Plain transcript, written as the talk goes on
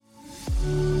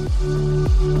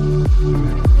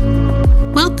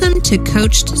Welcome to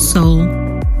Coached Soul,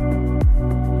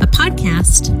 a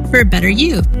podcast for a better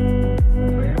you.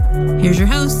 Here's your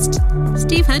host,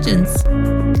 Steve Hudgens.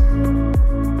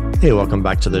 Hey, welcome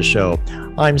back to the show.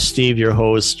 I'm Steve, your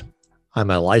host.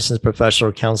 I'm a licensed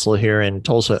professional counselor here in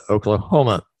Tulsa,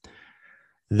 Oklahoma.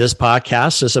 This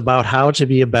podcast is about how to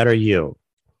be a better you.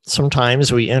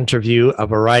 Sometimes we interview a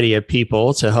variety of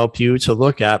people to help you to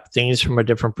look at things from a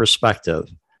different perspective.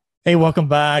 Hey, welcome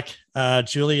back.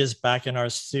 Julie is back in our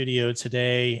studio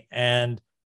today, and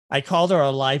I called her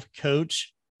a life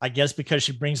coach, I guess because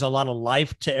she brings a lot of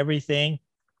life to everything.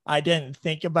 I didn't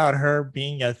think about her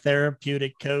being a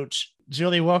therapeutic coach.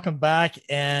 Julie, welcome back.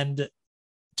 And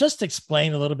just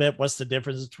explain a little bit what's the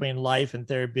difference between life and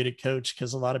therapeutic coach,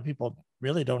 because a lot of people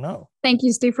really don't know. Thank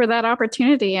you, Steve, for that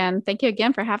opportunity. And thank you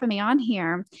again for having me on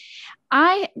here.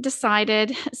 I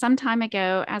decided some time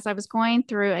ago, as I was going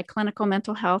through a clinical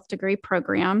mental health degree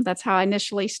program, that's how I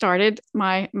initially started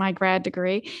my grad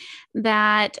degree,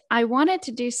 that I wanted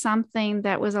to do something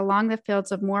that was along the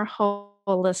fields of more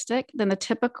holistic than the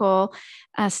typical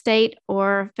state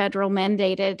or federal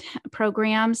mandated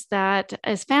programs that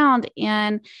is found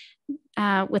in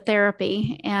with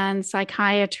therapy and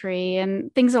psychiatry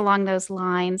and things along those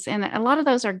lines. And a lot of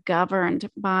those are governed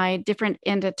by different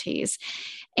entities.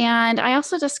 And I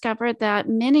also discovered that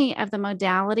many of the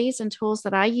modalities and tools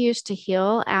that I used to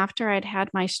heal after I'd had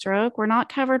my stroke were not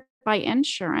covered by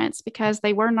insurance because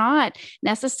they were not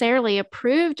necessarily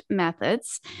approved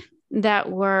methods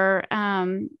that were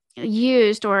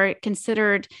used or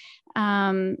considered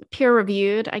peer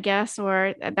reviewed, I guess,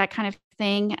 or that kind of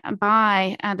thing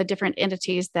by the different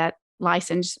entities that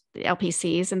license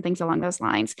LPCs and things along those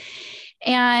lines.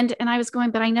 And I was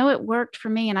going, but I know it worked for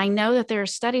me. And I know that there are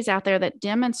studies out there that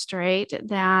demonstrate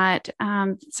that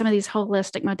some of these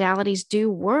holistic modalities do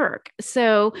work.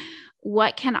 So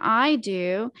what can I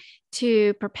do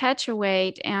to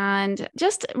perpetuate and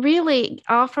just really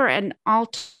offer an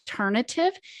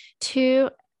alternative to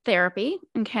therapy?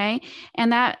 Okay.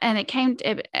 And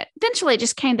it eventually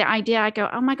just came the idea. I go,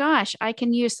 oh my gosh, I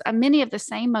can use many of the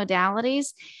same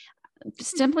modalities.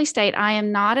 Simply state, I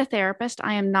am not a therapist.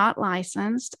 I am not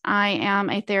licensed. I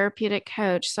am a therapeutic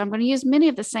coach. So I'm going to use many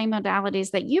of the same modalities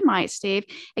that you might, Steve,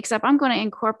 except I'm going to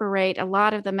incorporate a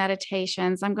lot of the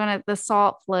meditations. The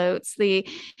salt floats, the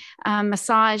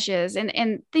massages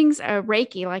and things,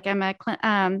 Reiki, like I'm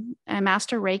a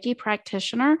master Reiki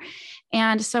practitioner.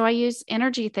 And so I use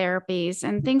energy therapies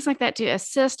and things like that to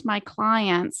assist my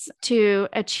clients to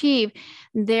achieve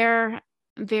their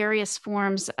various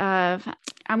forms of,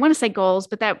 I want to say goals,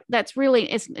 but that's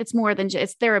really, it's more than just,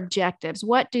 it's their objectives.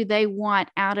 What do they want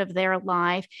out of their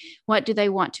life? What do they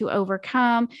want to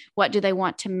overcome? What do they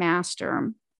want to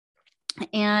master?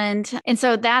 And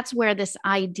so that's where this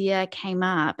idea came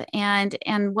up. And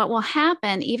what will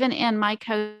happen, even in my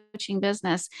coaching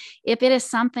business, if it is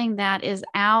something that is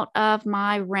out of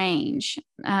my range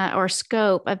or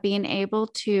scope of being able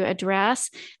to address,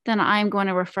 then I'm going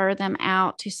to refer them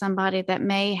out to somebody that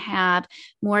may have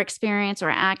more experience or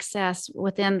access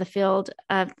within the field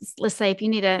of, let's say, if you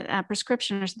need a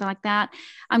prescription or something like that,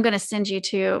 I'm going to send you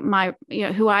to my,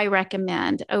 who I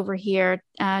recommend over here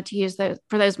to use those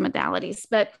for those modalities.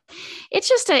 But it's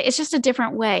just a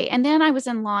different way. And then I was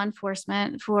in law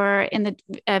enforcement in the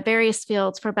various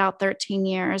fields for about 13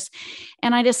 years.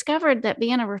 And I discovered that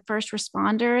being a first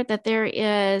responder, that there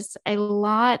is a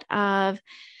lot of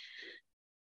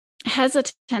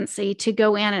hesitancy to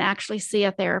go in and actually see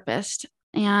a therapist.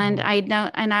 And I know,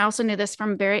 and I also knew this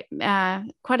from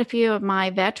quite a few of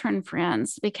my veteran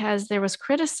friends, because there was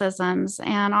criticisms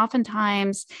and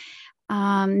oftentimes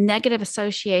negative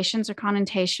associations or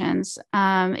connotations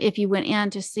if you went in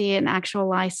to see an actual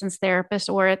licensed therapist,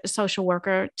 or the social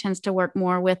worker tends to work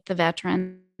more with the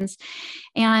veterans.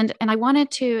 And I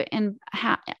wanted to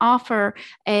offer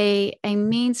a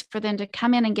means for them to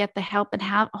come in and get the help and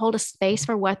hold a space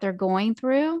for what they're going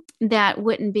through that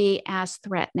wouldn't be as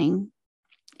threatening.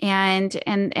 And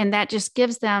that just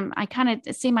gives them, I kind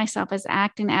of see myself as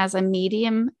acting as a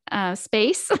medium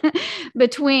space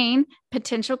between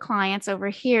potential clients over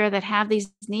here that have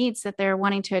these needs that they're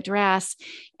wanting to address,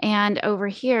 and over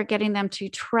here getting them to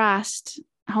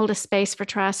hold a space for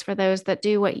trust for those that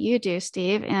do what you do,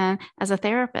 Steve, and as a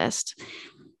therapist.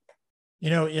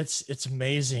 It's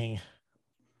amazing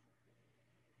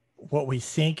what we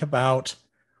think about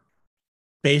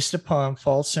based upon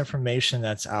false information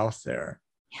that's out there.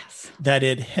 Yes. That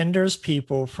it hinders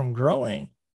people from growing.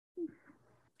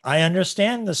 I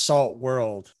understand the salt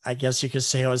world. I guess you could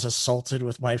say I was assaulted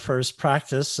with my first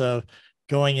practice of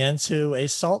going into a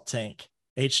salt tank,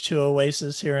 H2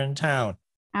 Oasis here in town.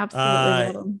 Absolutely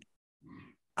love them.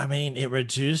 I mean, it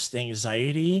reduced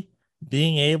anxiety,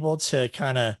 being able to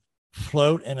kind of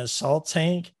float in a salt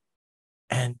tank.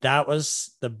 And that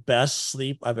was the best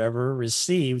sleep I've ever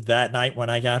received that night when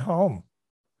I got home.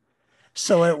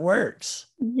 So it works.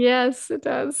 Yes, it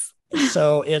does.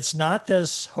 So it's not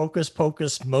this hocus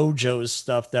pocus mojo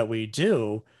stuff that we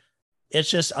do. It's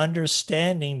just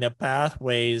understanding the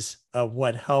pathways of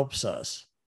what helps us.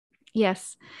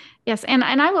 Yes. Yes. And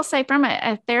I will say from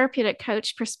a therapeutic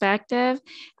coach perspective,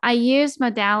 I use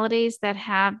modalities that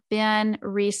have been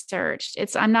researched.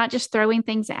 I'm not just throwing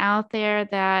things out there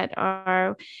that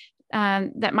are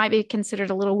that might be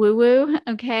considered a little woo-woo.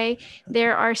 Okay.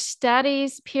 There are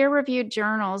studies, peer-reviewed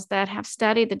journals that have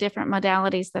studied the different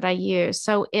modalities that I use.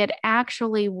 So it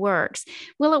actually works.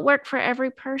 Will it work for every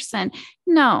person?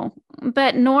 No,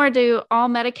 but nor do all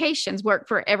medications work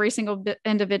for every single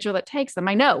individual that takes them.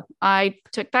 I know I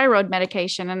took thyroid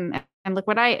medication and look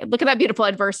at that beautiful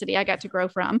adversity I got to grow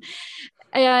from.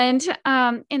 And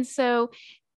so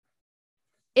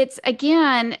it's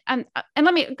again, and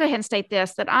let me go ahead and state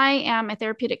this, that I am a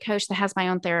therapeutic coach that has my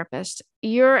own therapist.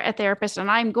 You're a therapist,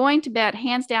 and I'm going to bet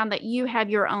hands down that you have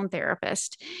your own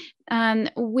therapist.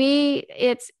 There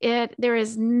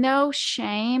is no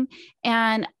shame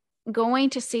and going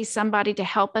to see somebody to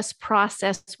help us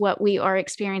process what we are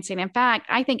experiencing. In fact,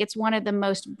 I think it's one of the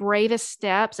most bravest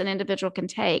steps an individual can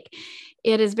take.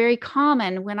 It is very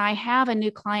common when I have a new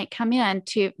client come in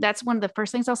that's one of the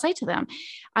first things I'll say to them.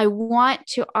 I want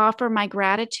to offer my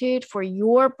gratitude for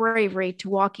your bravery to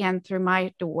walk in through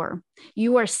my door.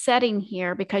 You are sitting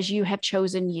here because you have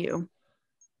chosen you.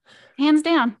 Hands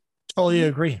down. Totally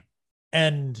agree.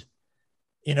 And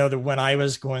when I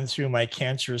was going through my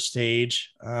cancer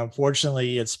stage,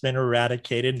 fortunately, it's been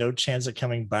eradicated. No chance of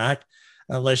coming back.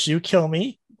 Unless you kill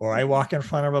me or I walk in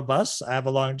front of a bus, I have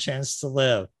a long chance to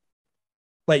live.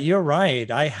 But you're right.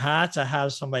 I had to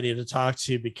have somebody to talk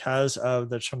to because of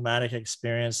the traumatic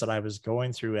experience that I was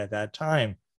going through at that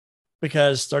time.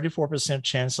 Because 34%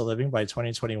 chance of living by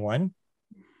 2021,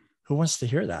 who wants to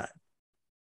hear that?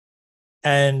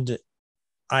 And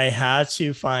I had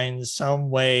to find some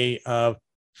way of,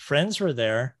 friends were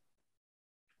there,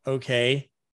 okay,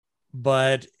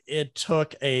 but it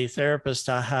took a therapist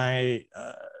to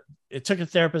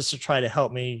try to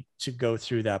help me to go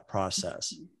through that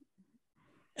process.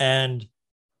 And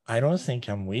I don't think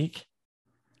I'm weak.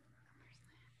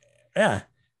 Yeah.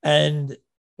 And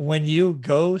when you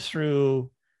go through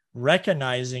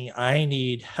recognizing I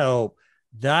need help,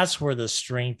 that's where the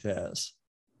strength is.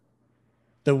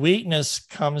 The weakness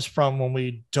comes from when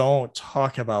we don't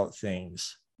talk about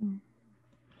things.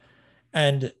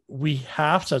 And we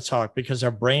have to talk because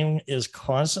our brain is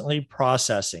constantly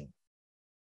processing.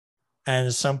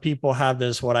 And some people have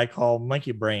this, what I call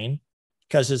monkey brain,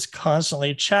 because it's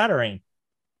constantly chattering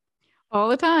all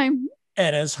the time.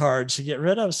 And it's hard to get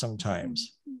rid of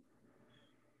sometimes.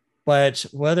 But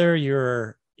whether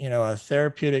you're, a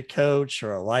therapeutic coach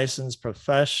or a licensed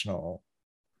professional,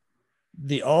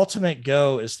 the ultimate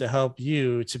goal is to help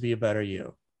you to be a better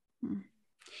you.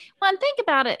 Well, and think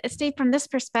about it, Steve, from this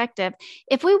perspective.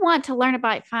 If we want to learn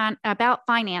about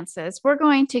finances, we're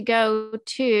going to go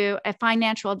to a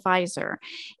financial advisor.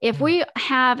 If we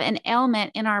have an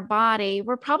ailment in our body,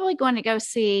 we're probably going to go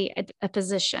see a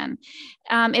physician.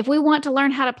 If we want to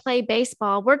learn how to play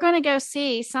baseball, we're going to go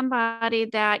see somebody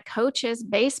that coaches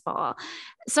baseball.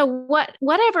 So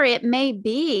whatever it may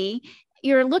be,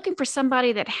 you're looking for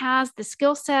somebody that has the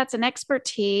skill sets and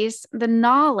expertise, the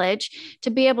knowledge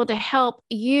to be able to help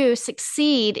you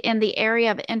succeed in the area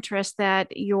of interest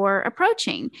that you're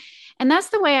approaching. And that's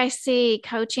the way I see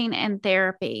coaching and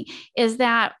therapy, is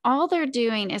that all they're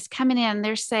doing is coming in,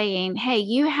 they're saying, hey,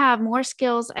 you have more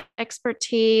skills,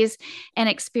 expertise, and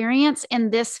experience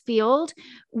in this field.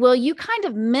 Will you kind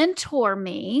of mentor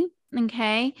me?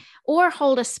 Okay. Or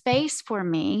hold a space for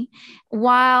me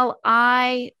while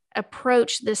I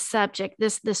approach this subject,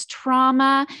 this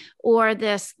trauma, or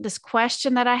this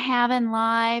question that I have in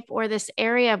life, or this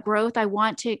area of growth I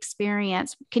want to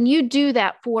experience. Can you do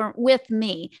that with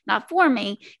me? Not for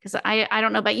me, because I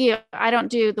don't know about you. I don't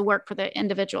do the work for the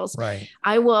individuals. Right.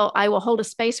 I will hold a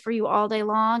space for you all day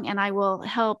long, and I will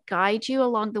help guide you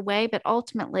along the way. But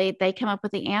ultimately, they come up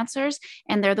with the answers,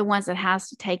 and they're the ones that has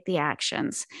to take the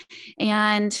actions.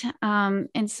 And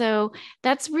so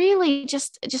that's really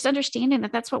just understanding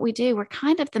that that's what we do. We're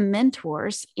kind of the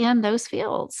mentors in those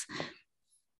fields.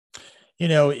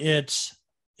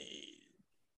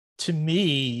 To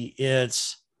me,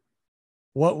 it's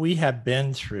what we have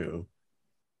been through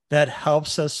that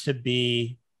helps us to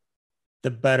be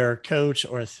the better coach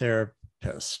or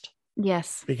therapist.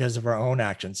 Yes. Because of our own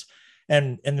actions.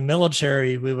 And in the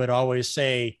military, we would always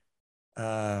say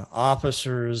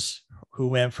officers who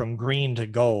went from green to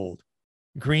gold.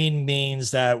 Green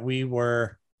means that we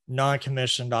were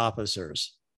non-commissioned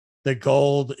officers. The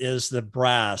gold is the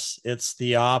brass. It's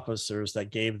the officers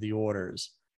that gave the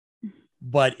orders.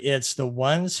 But it's the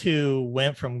ones who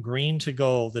went from green to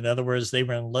gold. In other words, they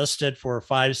were enlisted for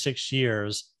 5-6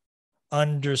 years,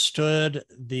 understood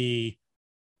the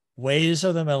ways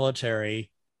of the military,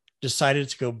 decided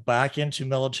to go back into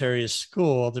military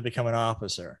school to become an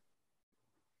officer.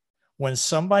 When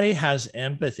somebody has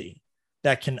empathy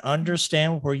that can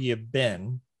understand where you've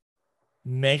been,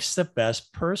 makes the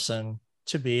best person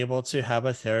to be able to have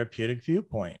a therapeutic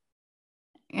viewpoint.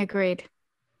 Agreed.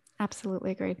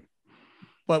 Absolutely agreed.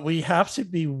 But we have to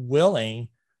be willing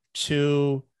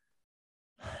to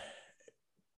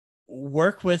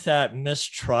work with that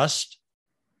mistrust,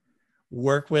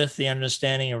 work with the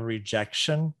understanding of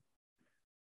rejection,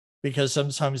 because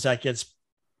sometimes that gets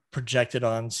projected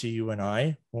onto you and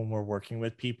I when we're working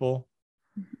with people.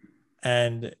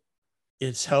 And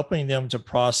it's helping them to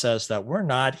process that we're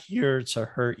not here to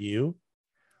hurt you.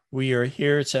 We are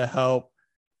here to help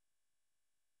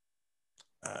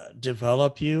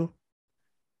develop you,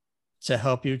 to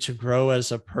help you to grow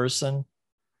as a person.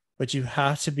 But you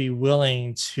have to be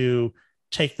willing to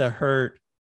take the hurt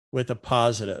with a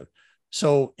positive.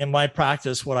 So in my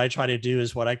practice, what I try to do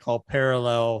is what I call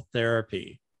parallel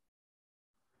therapy,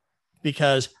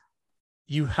 because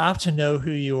you have to know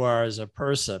who you are as a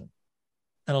person.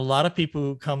 And a lot of people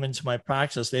who come into my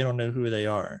practice, they don't know who they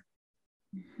are.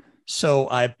 So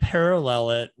I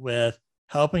parallel it with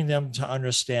helping them to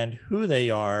understand who they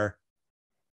are,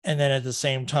 and then at the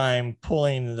same time,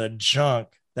 pulling the junk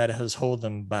that has held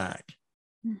them back.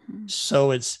 Mm-hmm.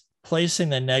 So it's placing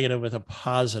the negative with a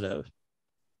positive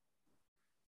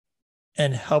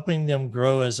and helping them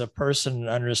grow as a person and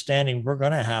understanding we're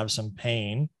going to have some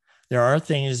pain. There are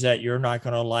things that you're not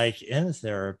going to like in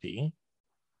therapy,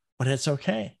 but it's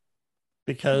okay,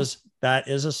 because that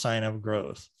is a sign of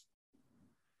growth.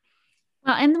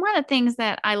 Well, and one of the things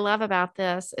that I love about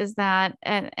this is that,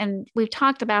 and we've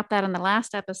talked about that in the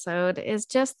last episode, is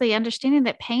just the understanding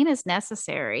that pain is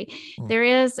necessary. There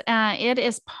is, it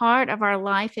is part of our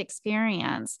life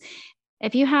experience.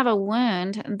 If you have a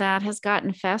wound that has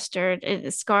gotten festered,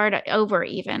 it's scarred over,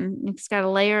 even it's got a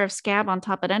layer of scab on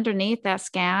top, but underneath that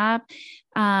scab,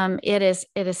 it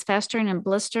is festering and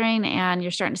blistering, and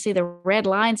you're starting to see the red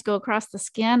lines go across the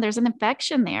skin. There's an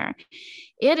infection there.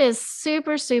 It is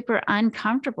super, super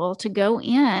uncomfortable to go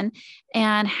in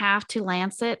and have to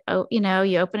lance it. Oh,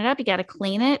 you open it up, you got to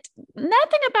clean it.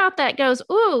 Nothing about that goes,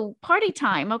 ooh, party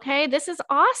time. Okay, this is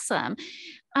awesome.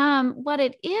 What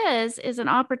it is an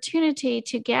opportunity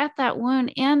to get that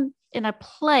wound in a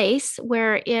place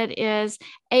where it is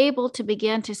able to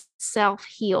begin to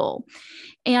self-heal.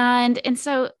 And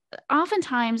so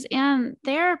oftentimes in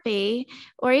therapy,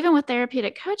 or even with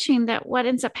therapeutic coaching, that what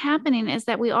ends up happening is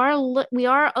that we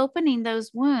are opening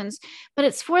those wounds, but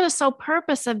it's for the sole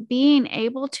purpose of being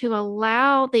able to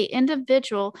allow the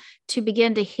individual to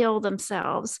begin to heal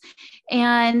themselves.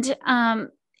 And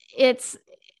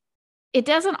it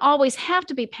doesn't always have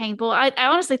to be painful. I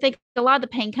honestly think a lot of the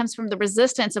pain comes from the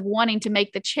resistance of wanting to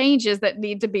make the changes that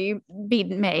need to be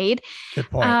made. Good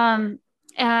point.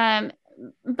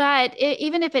 But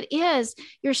even if it is,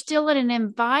 you're still in an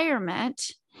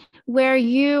environment where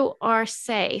you are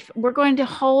safe. We're going to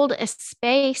hold a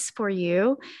space for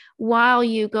you while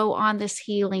you go on this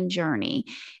healing journey.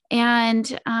 And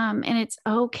it's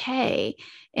okay.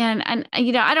 And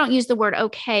I don't use the word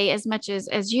okay as much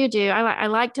as you do. I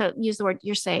like to use the word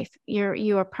you're safe.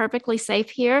 You are perfectly safe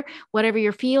here. Whatever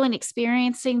you're feeling,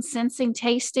 experiencing, sensing,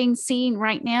 tasting, seeing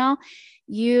right now,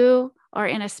 you are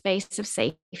in a space of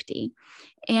safety.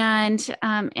 And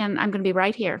I'm going to be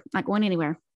right here, not going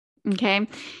anywhere. Okay.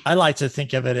 I like to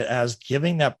think of it as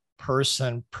giving that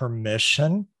person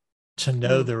permission to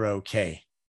know they're okay.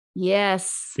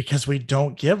 Yes. Because we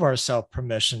don't give ourselves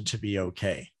permission to be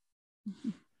okay. Mm-hmm.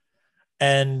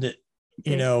 And,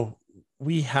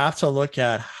 we have to look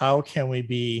at how can we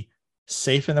be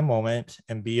safe in the moment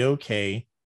and be okay,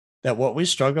 that what we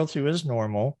struggle through is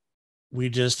normal. We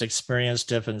just experience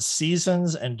different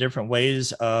seasons and different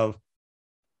ways of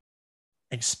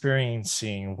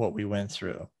experiencing what we went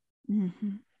through.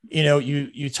 Mm-hmm.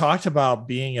 You talked about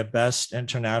being a best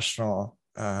international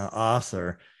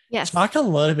author. Yes. Talk a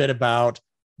little bit about,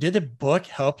 did the book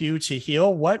help you to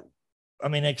heal?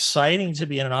 Exciting to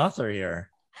be an author here.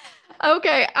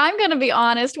 Okay, I'm going to be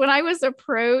honest. When I was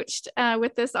approached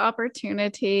with this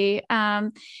opportunity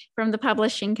from the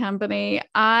publishing company,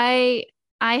 I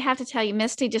I have to tell you,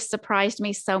 Misty just surprised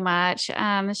me so much.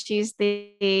 She's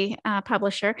the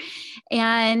publisher.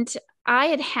 And I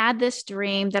had this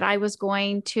dream that I was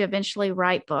going to eventually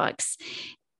write books.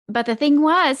 But the thing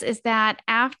is that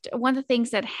after one of the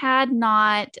things that had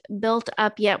not built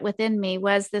up yet within me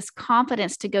was this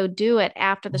confidence to go do it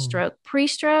after the stroke.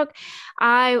 Pre-stroke,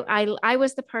 I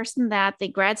was the person that the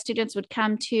grad students would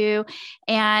come to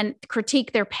and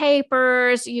critique their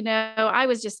papers. I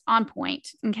was just on point.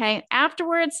 Okay.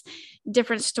 Afterwards,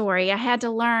 different story. I had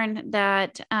to learn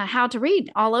that how to read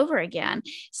all over again.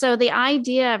 So the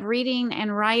idea of reading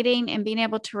and writing and being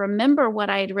able to remember what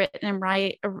I had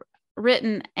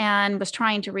written and was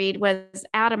trying to read was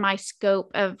out of my scope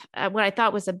of what I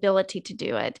thought was ability to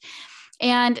do it.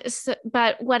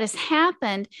 But what has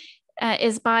happened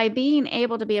is by being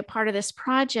able to be a part of this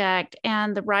project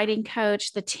and the writing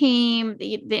coach, the team,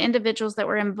 the individuals that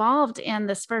were involved in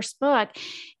this first book,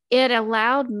 it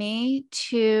allowed me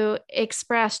to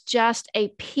express just a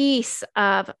piece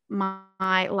of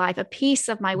my life, a piece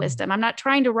of my wisdom. I'm not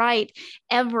trying to write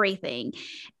everything.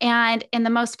 And the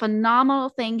most phenomenal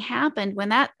thing happened when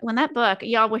that book,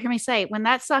 y'all will hear me say, when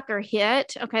that sucker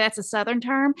hit, okay, that's a Southern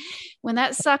term. When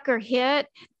that sucker hit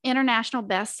international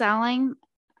best-selling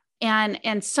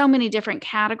and so many different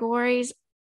categories,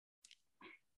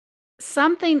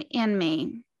 something in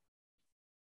me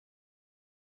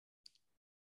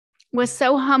was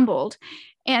so humbled,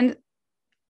 and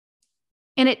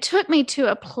it took me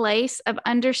to a place of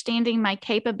understanding my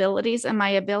capabilities and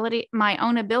my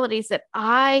own abilities that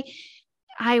I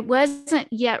wasn't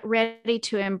yet ready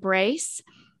to embrace.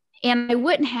 And I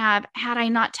wouldn't have had I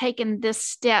not taken this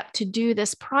step to do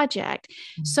this project.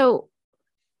 So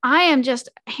I am just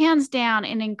hands down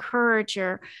an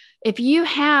encourager. If you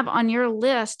have on your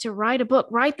list to write a book,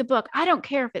 write the book. I don't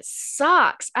care if it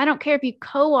sucks. I don't care if you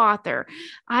co-author.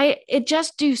 It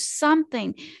just do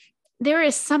something. There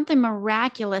is something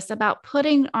miraculous about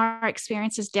putting our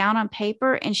experiences down on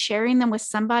paper and sharing them with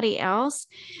somebody else,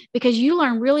 because you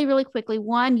learn really, really quickly.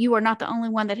 One, you are not the only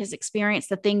one that has experienced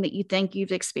the thing that you think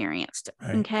you've experienced.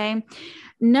 Right. Okay.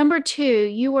 Number two,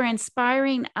 you are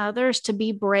inspiring others to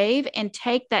be brave and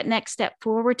take that next step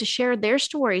forward to share their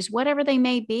stories, whatever they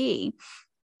may be.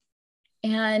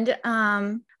 And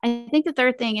I think the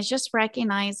third thing is just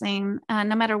recognizing,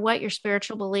 no matter what your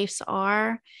spiritual beliefs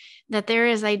are, that there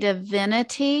is a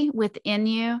divinity within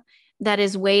you that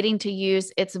is waiting to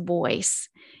use its voice.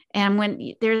 And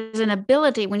when there's an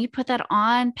ability, when you put that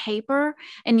on paper,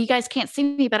 and you guys can't see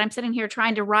me, but I'm sitting here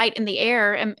trying to write in the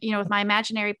air and, with my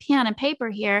imaginary pen and paper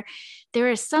here, there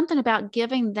is something about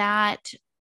giving that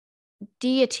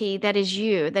deity that is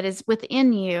you, that is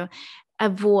within you, a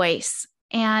voice.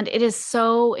 And it is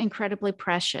so incredibly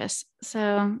precious.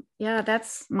 So yeah,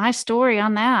 that's my story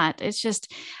on that. It's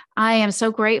just, I am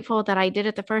so grateful that I did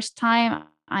it the first time.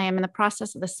 I am in the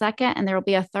process of the second, and there will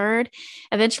be a third.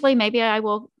 Eventually, maybe I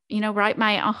will, write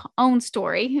my own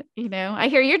story. I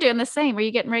hear you're doing the same. Are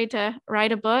you getting ready to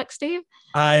write a book, Steve?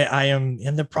 I am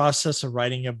in the process of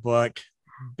writing a book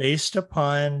based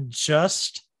upon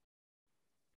just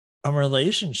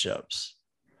relationships.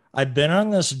 I've been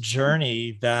on this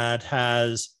journey that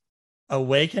has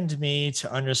awakened me to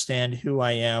understand who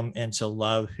I am and to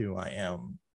love who I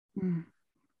am.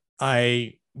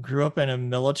 I grew up in a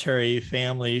military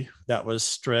family that was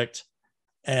strict,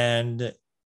 and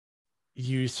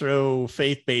you throw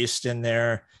faith-based in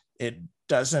there, it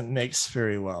doesn't mix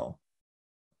very well.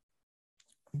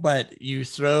 But you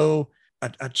throw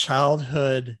a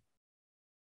childhood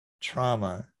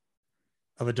trauma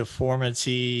of a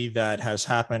deformity that has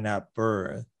happened at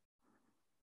birth,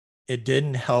 it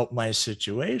didn't help my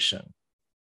situation.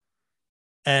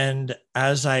 And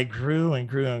as I grew and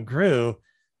grew and grew,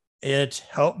 it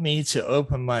helped me to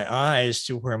open my eyes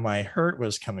to where my hurt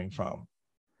was coming from.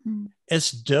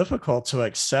 It's difficult to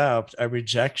accept a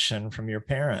rejection from your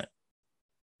parent.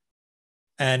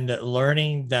 And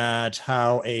learning that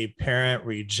how a parent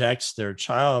rejects their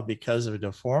child because of a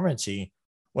deformity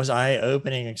was an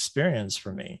eye-opening experience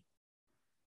for me.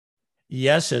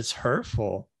 Yes, it's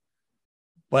hurtful,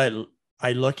 but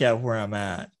I look at where I'm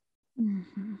at.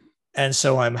 And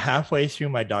so I'm halfway through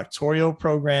my doctoral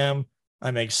program.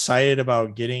 I'm excited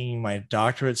about getting my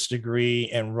doctorate's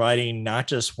degree and writing not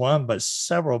just one, but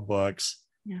several books.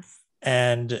 Yes.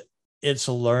 And it's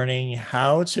learning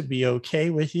how to be okay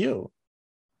with you,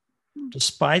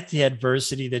 despite the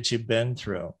adversity that you've been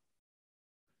through.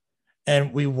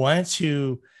 And we want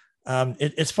to,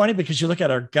 it's funny because you look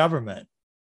at our government,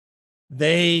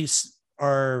 they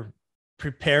are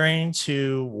preparing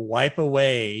to wipe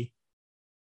away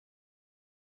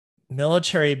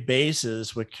military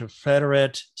bases with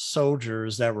Confederate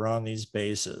soldiers that were on these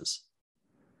bases.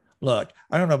 Look,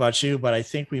 I don't know about you, but I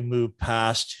think we moved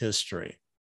past history.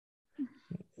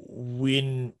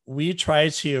 When we try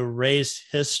to erase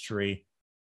history,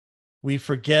 we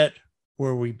forget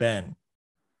where we've been.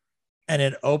 And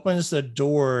it opens the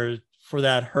door for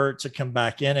that hurt to come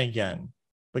back in again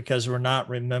because we're not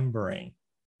remembering.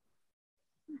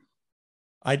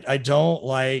 I don't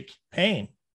like pain,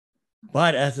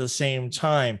 but at the same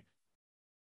time,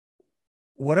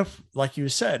 what if, like you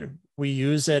said, we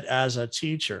use it as a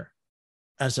teacher,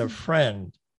 as a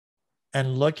friend,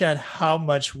 and look at how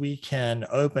much we can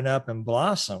open up and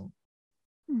blossom.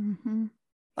 Mm-hmm.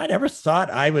 I never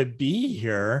thought I would be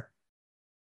here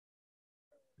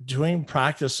doing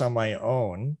practice on my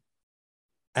own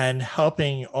and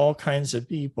helping all kinds of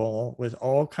people with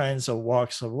all kinds of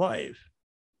walks of life.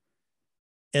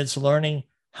 It's learning,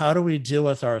 how do we deal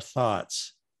with our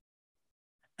thoughts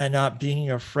and not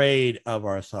being afraid of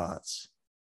our thoughts?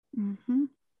 Mm-hmm.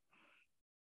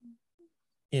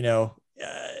 You know,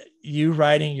 you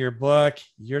writing your book,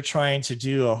 you're trying to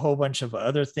do a whole bunch of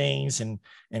other things and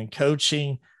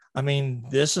coaching. I mean,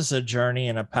 this is a journey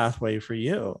and a pathway for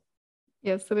you.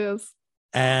 Yes, it is.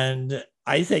 And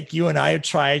I think you and I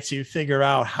try to figure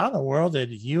out, how in the world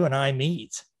did you and I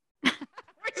meet?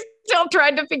 Still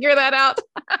trying to figure that out.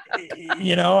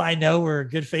 You know, I know we're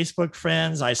good Facebook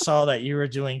friends. I saw that you were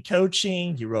doing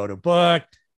coaching. You wrote a book.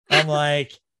 I'm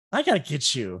like, I got to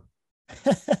get you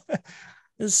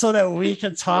so that we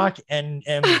can talk and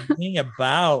bring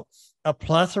about a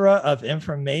plethora of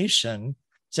information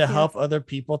to help other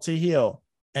people to heal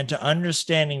and to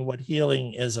understanding what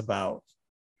healing is about.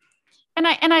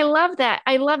 And I love that.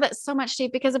 I love that so much,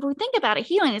 Steve, because if we think about it,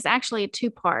 healing is actually 2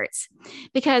 parts,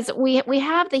 because we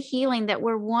have the healing that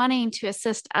we're wanting to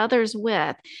assist others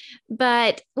with,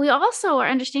 but we also are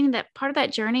understanding that part of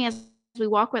that journey, as we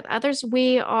walk with others,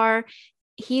 we are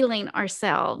healing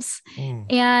ourselves.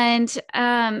 And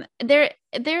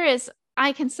there is,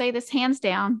 I can say this hands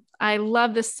down, I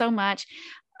love this so much.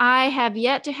 I have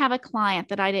yet to have a client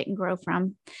that I didn't grow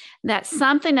from, that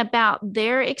something about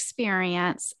their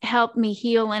experience helped me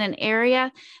heal in an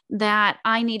area that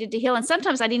I needed to heal. And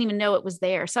sometimes I didn't even know it was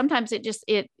there. Sometimes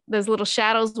those little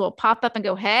shadows will pop up and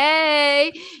go,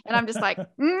 hey, and I'm just like,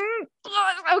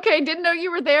 okay, didn't know you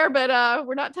were there, but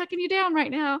we're not tucking you down right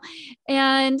now.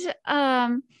 And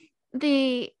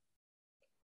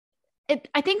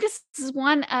I think this is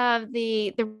one of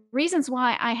the reasons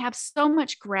why I have so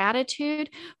much gratitude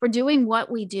for doing what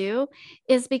we do,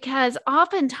 is because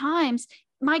oftentimes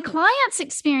my clients'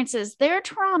 experiences, their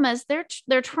traumas,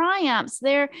 their triumphs,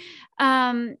 their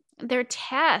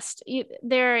tests,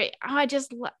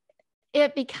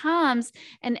 it becomes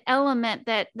an element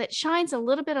that shines a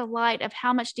little bit of light of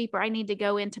how much deeper I need to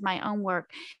go into my own work.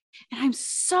 And I'm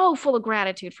so full of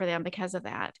gratitude for them because of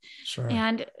that. Sure.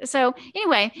 And so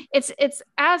anyway, it's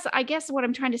as I guess what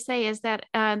I'm trying to say is that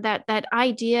that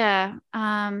idea,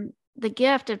 the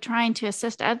gift of trying to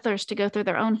assist others to go through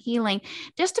their own healing,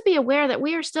 just to be aware that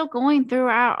we are still going through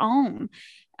our own.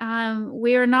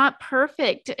 We are not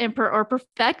perfect or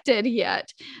perfected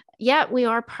yet we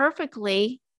are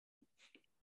perfectly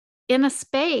in a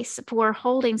space for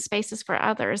holding spaces for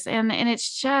others. And it's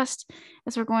just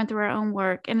as we're going through our own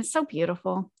work, and it's so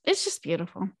beautiful. It's just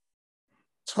beautiful.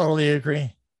 Totally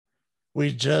agree.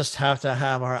 We just have to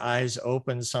have our eyes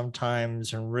open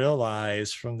sometimes and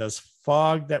realize from this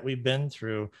fog that we've been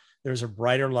through, there's a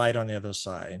brighter light on the other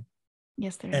side.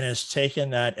 Yes, there is. And it's taken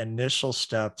that initial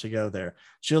step to go there.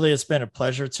 Julie, it's been a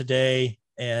pleasure today,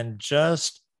 and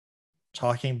just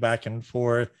talking back and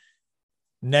forth.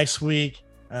 Next week,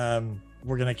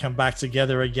 we're going to come back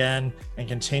together again and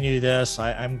continue this.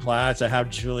 I'm glad to have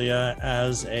Julia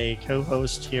as a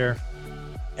co-host here,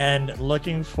 and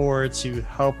looking forward to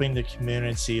helping the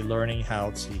community learning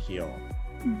how to heal.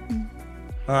 Mm-hmm.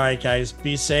 All right, guys,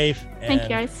 be safe and thank you,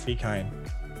 guys. Be kind.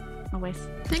 Always.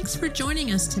 Thanks for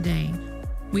joining us today.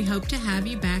 We hope to have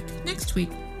you back next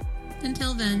week.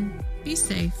 Until then, be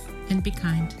safe and be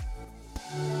kind.